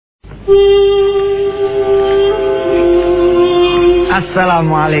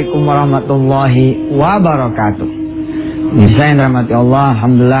Assalamualaikum warahmatullahi wabarakatuh. Mirsa yang dirahmati Allah,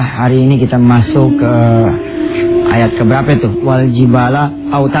 alhamdulillah hari ini kita masuk ke ayat keberapa itu? Wal jibala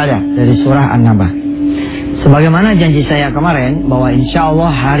autada dari surah An-Naba. Sebagaimana janji saya kemarin bahwa insya Allah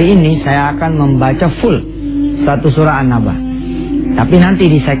hari ini saya akan membaca full satu surah An-Naba. Tapi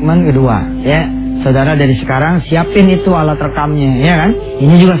nanti di segmen kedua, ya. Saudara dari sekarang siapin itu alat rekamnya, ya kan?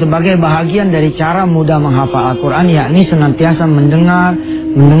 Ini juga sebagai bahagian dari cara mudah menghafal Al-Quran, yakni senantiasa mendengar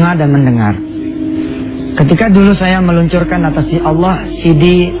dan mendengar. Ketika dulu saya meluncurkan atas Allah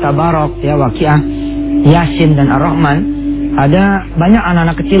CD Tabarok, ya, Waqiah, Yasin dan Ar-Rahman, ada banyak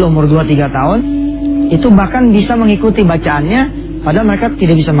anak-anak kecil umur 2-3 tahun itu bahkan bisa mengikuti bacaannya, padahal mereka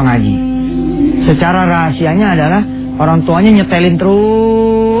tidak bisa mengaji. Secara rahasianya adalah orang tuanya nyetelin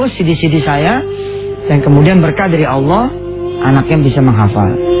terus CD-CD saya, dan kemudian berkah dari Allah, anaknya bisa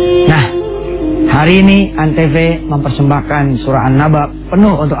menghafal. Nah, hari ini Antv mempersembahkan surah An-Naba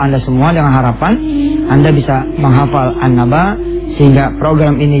penuh untuk Anda semua dengan harapan Anda bisa menghafal An-Naba, sehingga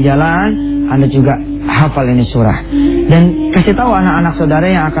program ini jalan, Anda juga hafal ini surah. Dan kasih tahu anak-anak saudara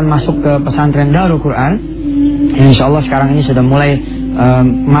yang akan masuk ke pesantren Darul Quran, insya Allah sekarang ini sudah mulai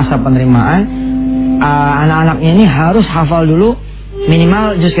masa penerimaan. Anak-anaknya ini harus hafal dulu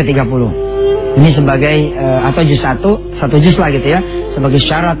minimal juz ke-30. Ini sebagai atau juz 1 juz lah gitu ya, sebagai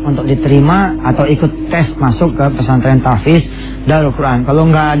syarat untuk diterima atau ikut tes masuk ke pesantren tahfiz Darul Quran. Kalau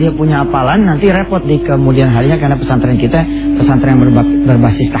nggak dia punya hafalan, nanti repot di kemudian harinya, karena pesantren kita pesantren yang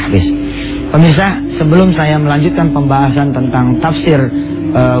berbasis tahfiz. Pemirsa, sebelum saya melanjutkan pembahasan tentang tafsir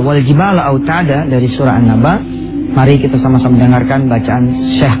wal jibala autada dari surah An-Naba, mari kita sama-sama dengarkan bacaan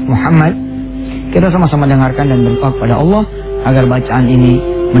Syekh Muhammad. Kita sama-sama dengarkan dan berdoa kepada Allah agar bacaan ini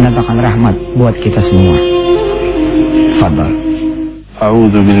mendatangkan rahmat buat kita semua. Fadhal.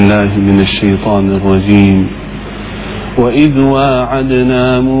 A'udzu billahi minasy syaithanir rajim. Wa idh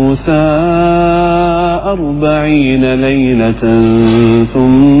wa'adna Musa 40 laylatan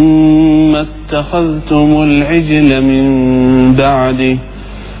thumma ittakhadhtumul 'ijla min ba'dihi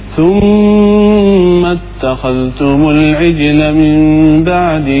ثم اتخذتم العجل من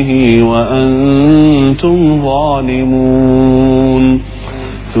بعده وأنتم ظالمون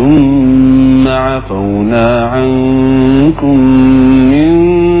ثم عفونا عنكم من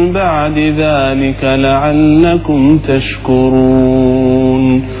بعد ذلك لعلكم تشكرون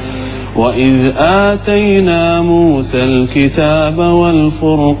وإذ آتينا موسى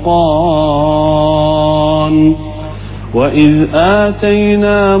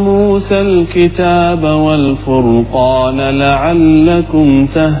الكتاب والفرقان لعلكم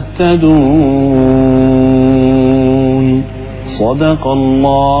تهتدون صدق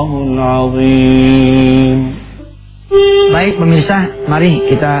الله العظيم. Baik pemirsa, mari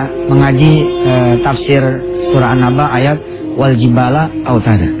kita mengaji tafsir surah An-Naba ayat wal jibala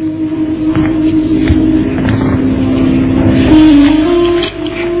autada.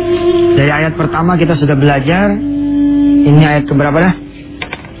 Dari ayat pertama kita sudah belajar. Ini ayat keberapa dah?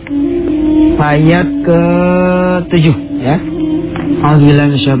 Ayat ke-7 ya.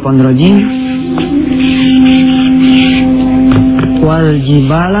 A'udzubillahi minasyaitonir rajim. Wal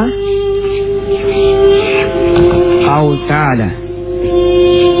jibala autada.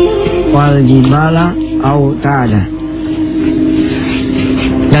 Wal jibala autada.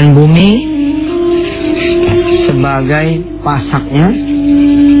 Dan bumi sebagai pasaknya.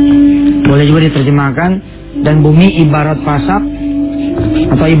 Boleh juga diterjemahkan, dan bumi ibarat pasak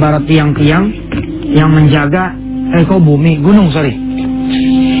atau ibarat tiang-tiang yang menjaga gunung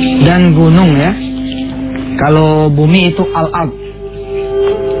dan gunung ya. Kalau bumi itu al-ard,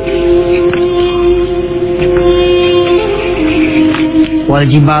 wal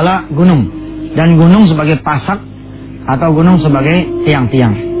jibala gunung, dan gunung sebagai pasak atau gunung sebagai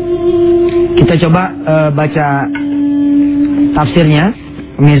tiang-tiang. Kita coba baca tafsirnya.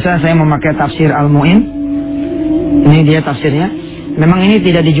 Pemirsa, saya memakai tafsir Al-Mu'in. Ini dia tafsirnya. Memang ini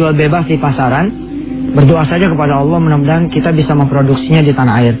tidak dijual bebas di pasaran. Berdoa saja kepada Allah, mudah-mudahan kita bisa memproduksinya di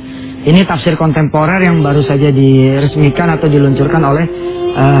tanah air. Ini tafsir kontemporer yang baru saja diresmikan atau diluncurkan oleh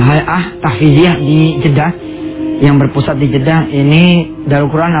Hay'ah Tahfiziyah di Jeddah, yang berpusat di Jeddah. Ini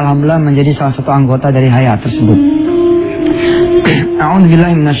Darul Quran alhamdulillah menjadi salah satu anggota dari Hay'ah tersebut.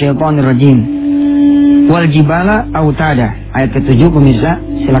 A'udzubillahi minasyaitonir rajim. Wal jibala autada. Ayat ke-7 pemirsa,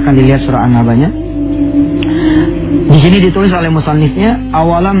 silakan dilihat surah An-Nabanya. Di sini ditulis oleh musannifnya,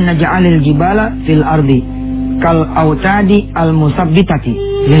 awalam naj'alil jibala fil ardi kal autadi al musabbitati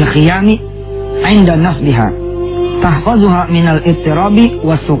lil khiyami 'inda nasbiha tahfazuha minal ittirabi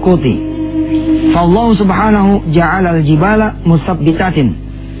was sukuti. Fallahu subhanahu ja'ala al jibala musabbitatin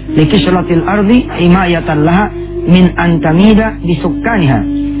likisratil ardi himayatan laha min antamida bisukkaniha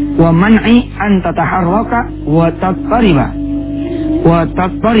wa man'i an tataharraka wa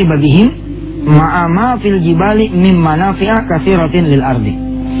tattariba bihim ma'ama fil jibali min manafi'a katsiratin lil ardi.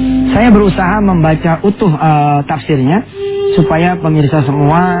 Saya berusaha membaca utuh tafsirnya supaya pemirsa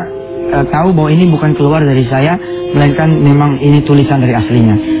semua tahu bahwa ini bukan keluar dari saya, melainkan memang ini tulisan dari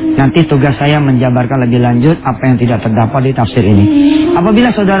aslinya. Nanti tugas saya menjabarkan lebih lanjut apa yang tidak terdapat di tafsir ini.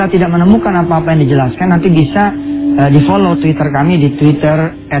 Apabila saudara tidak menemukan apa-apa yang dijelaskan, nanti bisa di follow Twitter kami di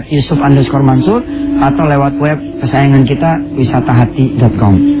Twitter @yusuf_mansur atau lewat web kesayangan kita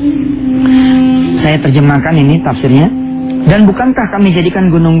wisatahati.com. Saya terjemahkan ini tafsirnya. Dan bukankah kami jadikan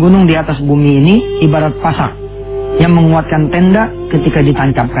gunung-gunung di atas bumi ini ibarat pasak yang menguatkan tenda ketika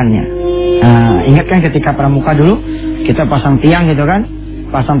ditancapkannya. Ingat kan ketika pramuka dulu kita pasang tiang gitu kan,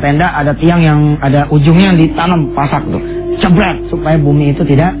 pasang tenda, ada tiang yang ada ujungnya yang ditanam pasak tuh, cebret supaya bumi itu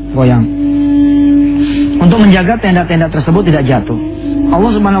tidak goyang. Untuk menjaga tenda-tenda tersebut tidak jatuh, Allah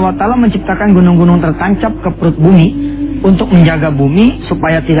Subhanahu Wa Taala menciptakan gunung-gunung tertancap ke perut bumi untuk menjaga bumi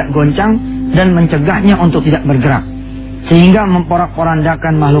supaya tidak goncang dan mencegahnya untuk tidak bergerak, sehingga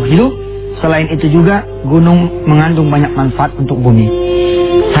memporak-porandakan makhluk hidup. Selain itu juga gunung mengandung banyak manfaat untuk bumi.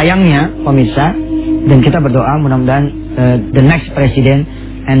 Sayangnya pemirsa, dan kita berdoa mudah-mudahan the next president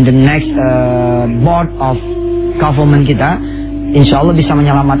and the next board of government kita insya Allah bisa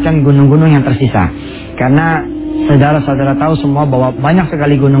menyelamatkan gunung-gunung yang tersisa. Karena saudara-saudara tahu semua bahwa banyak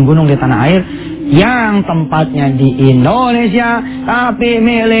sekali gunung-gunung di tanah air yang tempatnya di Indonesia tapi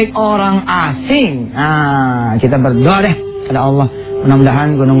milik orang asing. Kita berdoa deh kepada Allah,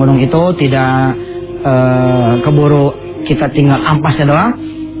 mudah-mudahan gunung-gunung itu tidak keburu kita tinggal ampasnya doang.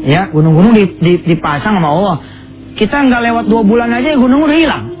 Ya, gunung-gunung dipasang sama Allah. Kita nggak lewat 2 bulan aja gunung udah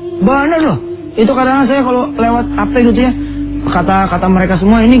hilang. Bener loh. Itu kadang-kadang saya kalau lewat apa gitu ya, kata mereka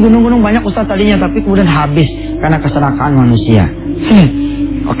semua ini gunung-gunung banyak Ustaz tadinya, tapi kemudian habis karena keserakaan manusia.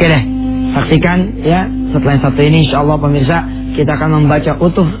 Oke deh, saksikan ya setelah yang satu ini insyaallah pemirsa kita akan membaca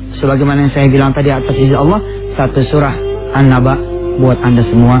utuh sebagaimana yang saya bilang tadi atas izin Allah satu surah An-Naba buat Anda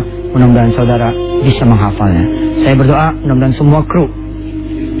semua. Mudah-mudahan saudara bisa menghafalnya. Saya berdoa mudah-mudahan semua kru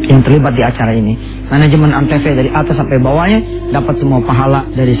yang terlibat di acara ini, manajemen Antv dari atas sampai bawahnya, dapat semua pahala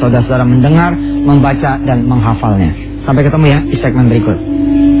dari saudara-saudara mendengar, membaca dan menghafalnya. Sampai ketemu ya di segmen berikut.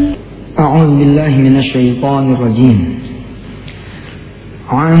 A'udzubillahi minasyaitonirrajim.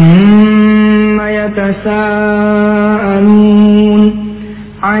 Amma yatasaalun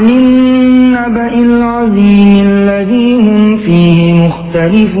 'anil naba'il 'azimil ladzi hum fihi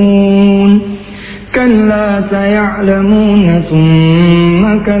mukhtalifun. Kalla saya'lamuna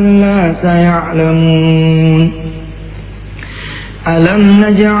thumma kalla saya'lamun. Alam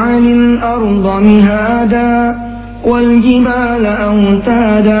naj'alil arda mihada والجبال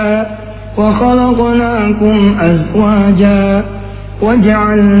أوتادا وخلقناكم أزواجا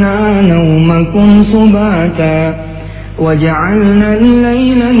وجعلنا نومكم سباتا وجعلنا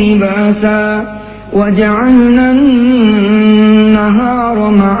الليل لباسا وجعلنا النهار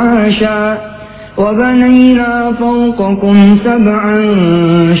معاشا وبنينا فوقكم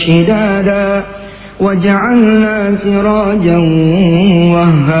 7 شدادا وجعلنا سراجا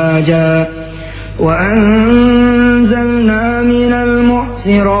وهاجا وأنزلنا من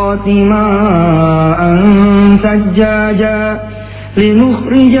المعصرات ماء ثجاجا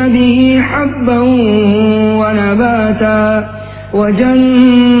لنخرج به حبا ونباتا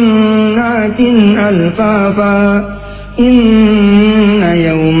وجنات ألفافا إن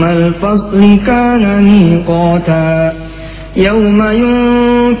يوم الفصل كان ميقاتا يوم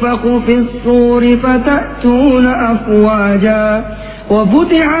ينفخ في الصور فتأتون أفواجا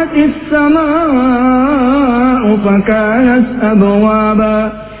وفتحت السماء فكانت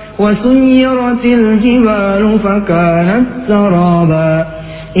أبوابا وسيرت الجبال فكانت سرابا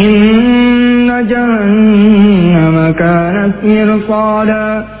إن جهنم كانت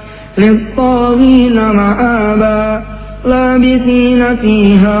مرصادا للطاغين مآبا لابثين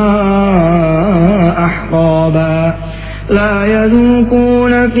فيها أحقابا لا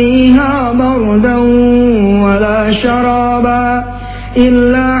يذوقون فيها بردا ولا شرابا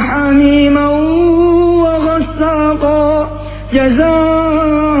إلا حميما وغساقا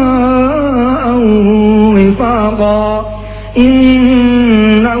جزاء وفاقا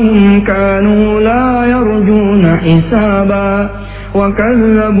إنهم كانوا لا يرجون حسابا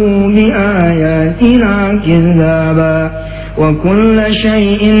وكذبوا بآياتنا كذابا وكل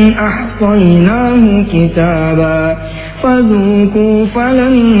شيء أحصيناه كتابا فذوقوا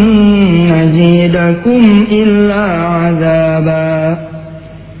فلن نزيدكم إلا عذابا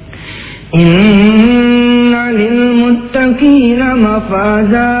إن للمتقين للمتقين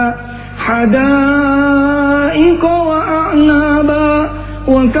مفازا حدائق وأعنابا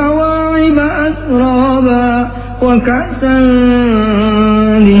وكواعب أترابا وكأسا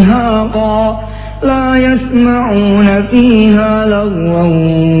دهاقا لا يسمعون فيها لغوا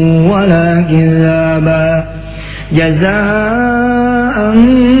ولا كذابا جزاء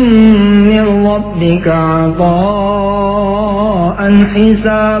من ربك عطاء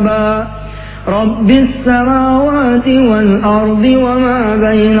حسابا رب السماوات والأرض وما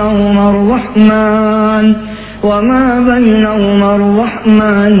بينهما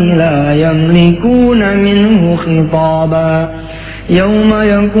الرحمن لا يملكون منه خطابا يوم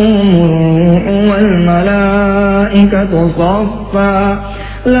يقوم الروح والملائكة صفا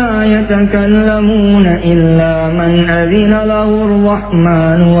لا يتكلمون إلا من أذن له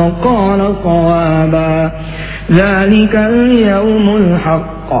الرحمن وقال صوابا ذلك اليوم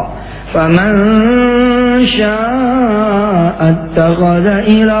الحق فمن شاء اتخذ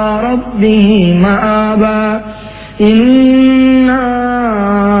إلى ربه مآبا إنا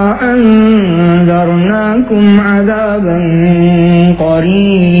أنذرناكم عذابا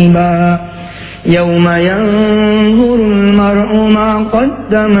قريبا يوم ينظر المرء ما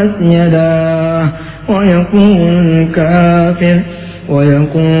قدمت يداه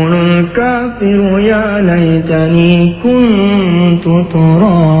ويقول الكافر يا ليتني كنت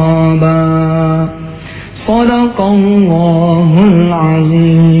ترابا صدق Allahul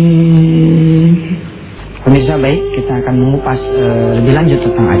Azim. Pemirsa baik, kita akan mengupas lebih lanjut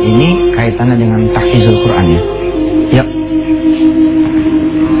tentang ayat ini kaitannya dengan tahfizul Quran ya. Yuk.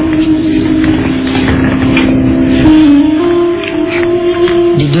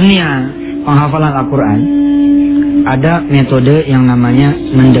 Di dunia penghafalan Al-Quran ada metode yang namanya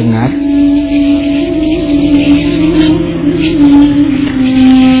mendengar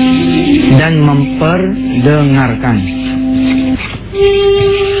dan memperdengarkan.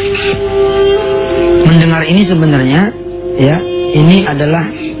 Mendengar ini sebenarnya ya, ini adalah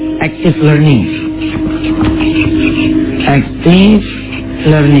active learning. Active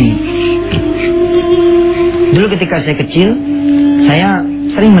learning. Dulu ketika saya kecil, saya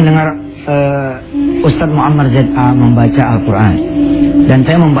sering mendengar Ustadz Muammar Z.A. membaca Al-Quran. Dan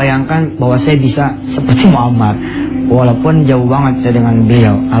saya membayangkan bahwa saya bisa seperti Muammar. Walaupun jauh banget saya dengan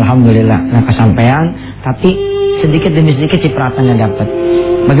beliau. Alhamdulillah, nah kesampaian. Tapi sedikit demi sedikit cipratannya dapat.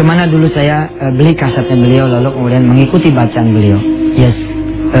 Bagaimana dulu saya beli kasetnya beliau, lalu kemudian mengikuti bacaan beliau. Yes.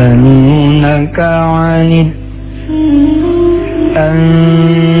 Anunaka anid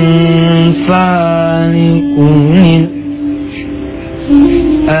anfalikunil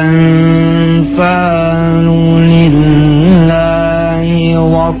anfalulillahi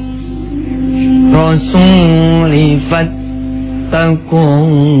wa rasuli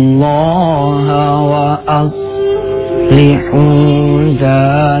fattaqullaha wa aslihu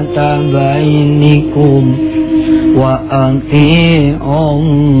zata bainikum wa ati'ullaha.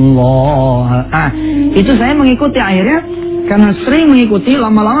 Itu saya mengikuti, akhirnya karena sering mengikuti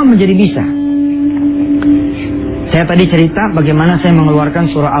lama-lama menjadi bisa. Saya tadi cerita bagaimana saya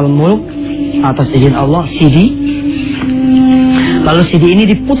mengeluarkan surah Al-Mulk atas izin Allah, CD. Lalu CD ini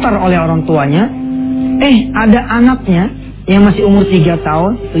diputar oleh orang tuanya. Ada anaknya yang masih umur 3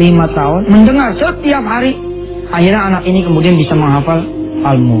 tahun, 5 tahun, mendengar setiap hari. Akhirnya anak ini kemudian bisa menghafal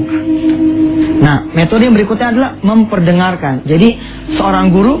Al-Mulk. Nah, metode yang berikutnya adalah memperdengarkan. Jadi,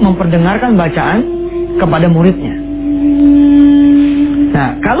 seorang guru memperdengarkan bacaan kepada muridnya.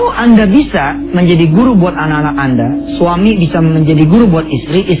 Nah, kalau Anda bisa menjadi guru buat anak-anak Anda, suami bisa menjadi guru buat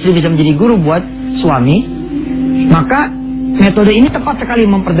istri, istri bisa menjadi guru buat suami, maka metode ini tepat sekali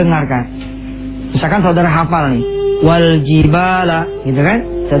memperdengarkan. Misalkan saudara hafal nih, wal jibala, gitu kan?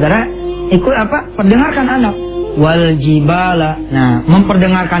 Saudara ikut apa? Perdengarkan anak. Wal jibala. Nah,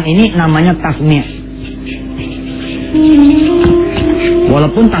 memperdengarkan ini namanya tasmi'.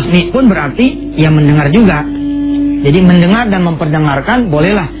 Walaupun tasmi' pun berarti ya mendengar juga. Jadi mendengar dan memperdengarkan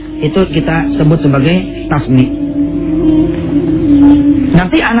bolehlah itu kita sebut sebagai tasmi'.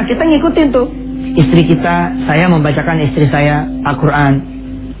 Nanti anak kita ngikutin tuh. Istri kita, saya membacakan istri saya Al-Quran.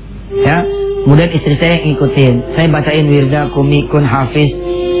 Ya, kemudian istri saya ngikutin. Saya bacain wirda, kumikun, hafiz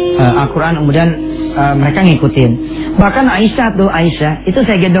Al-Quran, kemudian mereka ngikutin. Bahkan Aisyah itu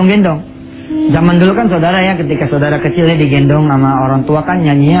saya gendong-gendong. Zaman dulu kan saudara ya, ketika saudara kecilnya digendong sama orang tua kan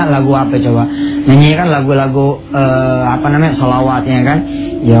nyanyinya lagu apa coba? Nyanyinya kan lagu-lagu sholawatnya kan.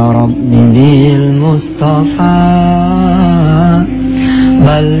 Ya Rabbi bil Mustafa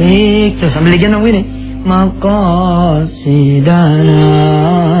balik, terus sambil digendong gini, maqasidana,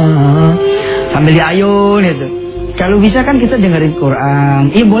 sambil diayun itu. Kalau bisa kan kita dengerin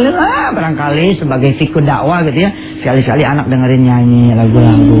Quran. Iya boleh lah barangkali sebagai fikih dakwah gitu ya. Sekali-kali anak dengerin nyanyi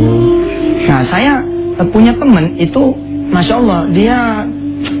lagu-lagu. Nah saya punya temen itu, Masya Allah, dia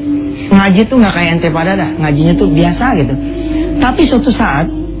ngaji tuh nggak kayak ente pada dah. Ngajinya tuh biasa gitu. Tapi suatu saat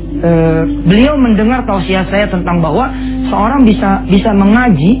beliau mendengar tausiah saya tentang bahwa seorang bisa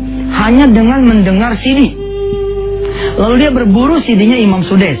mengaji hanya dengan mendengar CD. Lalu dia berburu CD-nya Imam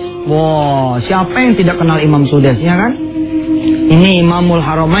Sudes. Wow, siapa yang tidak kenal Imam Sudes, ya kan? Ini Imamul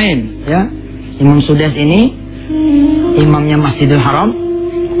Haramain, ya. Imam Sudes ini imamnya Masjidil Haram.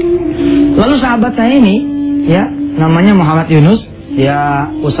 Lalu sahabat saya ini, ya, namanya Muhammad Yunus, dia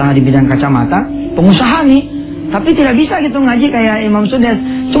usaha di bidang kacamata, pengusaha nih, tapi tidak bisa gitu ngaji kayak Imam Sudes.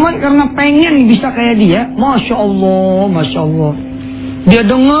 Cuman karena pengen bisa kayak dia, Masya Allah, Masya Allah. Dia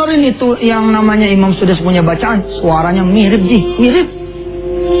dengerin itu yang namanya Imam Sudes punya bacaan, suaranya mirip sih, mirip.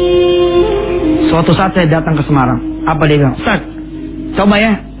 Suatu saat saya datang ke Semarang, apa dia bilang? Ustaz, coba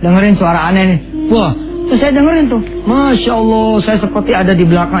ya dengerin suara aneh nih. Wah, terus saya dengerin tuh, Masya Allah, saya seperti ada di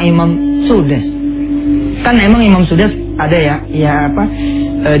belakang Imam Sudes. Kan emang Imam Sudes ada ya apa?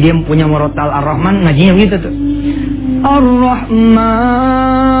 Dia punya Murattal Ar-Rahman, ngajinya begitu tuh. Ar-Rahman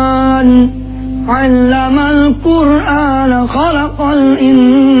 'allamal Qur'ana khalaqal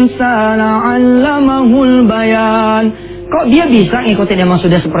insana 'allamahul bayan. Kok dia bisa ngikutin Imam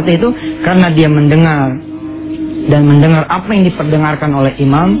Sudes seperti itu? Karena dia mendengar dan mendengar apa yang diperdengarkan oleh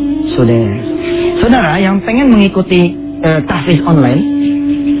Imam Sudes. Saudara yang pengen mengikuti tahfiz online,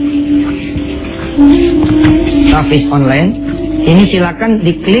 ini silakan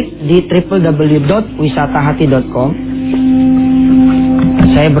diklik di www.wisatahati.com.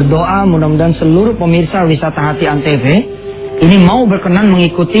 Saya berdoa mudah-mudahan seluruh pemirsa Wisata Hati Antv ini mau berkenan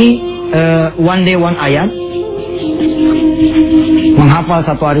mengikuti one day one ayat, menghafal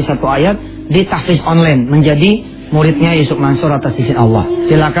satu hari satu ayat di tahfiz online, menjadi muridnya Yusuf Mansur atas izin Allah.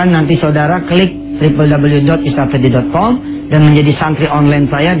 Silakan nanti saudara klik www.wisatahati.com dan menjadi santri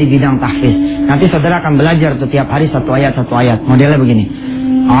online saya di bidang tahfiz. Nanti saudara akan belajar tuh tiap hari satu ayat. Modelnya begini.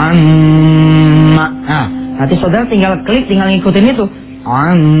 Amma. Nah, nanti saudara tinggal klik, tinggal ngikutin itu.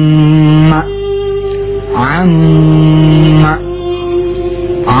 Amma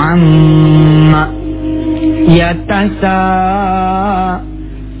yatasa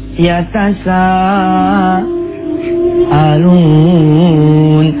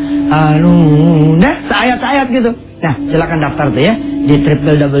alun. Nah, seayat-ayat gitu. Nah, silakan daftar tuh ya di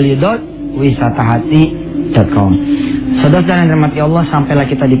www.wisatahati.com. Saudara yang dirahmati Allah, sampailah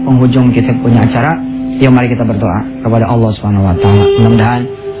kita di penghujung kita punya acara. Yuk mari kita berdoa kepada Allah Subhanahu wa taala. Mudah-mudahan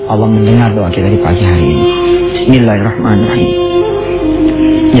Allah mendengar doa kita di pagi hari ini. Bismillahirrahmanirrahim.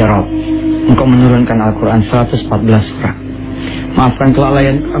 Ya Rabb, Engkau menurunkan Al-Quran 114 surah. Maafkan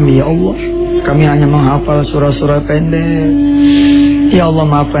kelalaian kami ya Allah. Kami hanya menghafal surah-surah pendek. Ya Allah,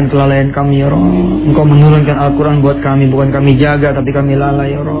 maafkan kelalaian kami ya Rabb. Engkau menurunkan Al-Quran buat kami, bukan kami jaga tapi kami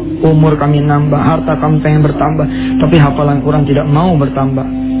lalai ya Rabb. Umur kami nambah, harta kami pengen bertambah, tapi hafalan Quran tidak mau bertambah.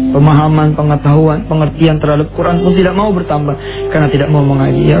 Pemahaman, pengetahuan, pengertian terhadap Quran pun tidak mau bertambah karena tidak mau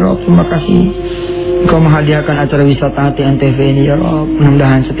mengaji. Ya Rabb, terima kasih Engkau menghadiahkan acara Wisata Hati Antv ini ya Rabb.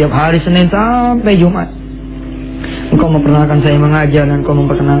 Mudah-mudahan setiap hari Senin sampai Jumat Engkau memperkenalkan saya mengajar dan Engkau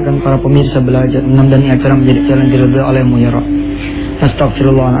memperkenalkan para pemirsa belajar. Mudah-mudahan ini acara menjadi jalan diridhoi oleh-Mu ya Rabb.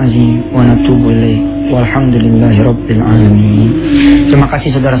 Astaghfirullahaladzim wa natubu ilaih. Walhamdulillahirabbil alamin. Terima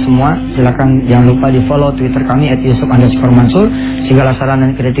kasih saudara semua. Silakan jangan lupa di follow Twitter kami @yusuf_mansur. Segala saran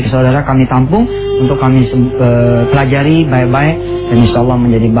dan kritik saudara kami tampung untuk kami pelajari baik-baik dan insyaallah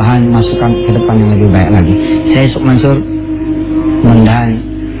menjadi bahan masukan ke depan yang lebih baik lagi. Saya Yusuf Mansur. Mudah-mudahan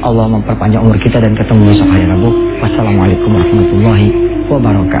Allah memperpanjang umur kita dan ketemu besok hari Rabu. Wassalamualaikum warahmatullahi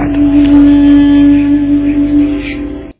wabarakatuh.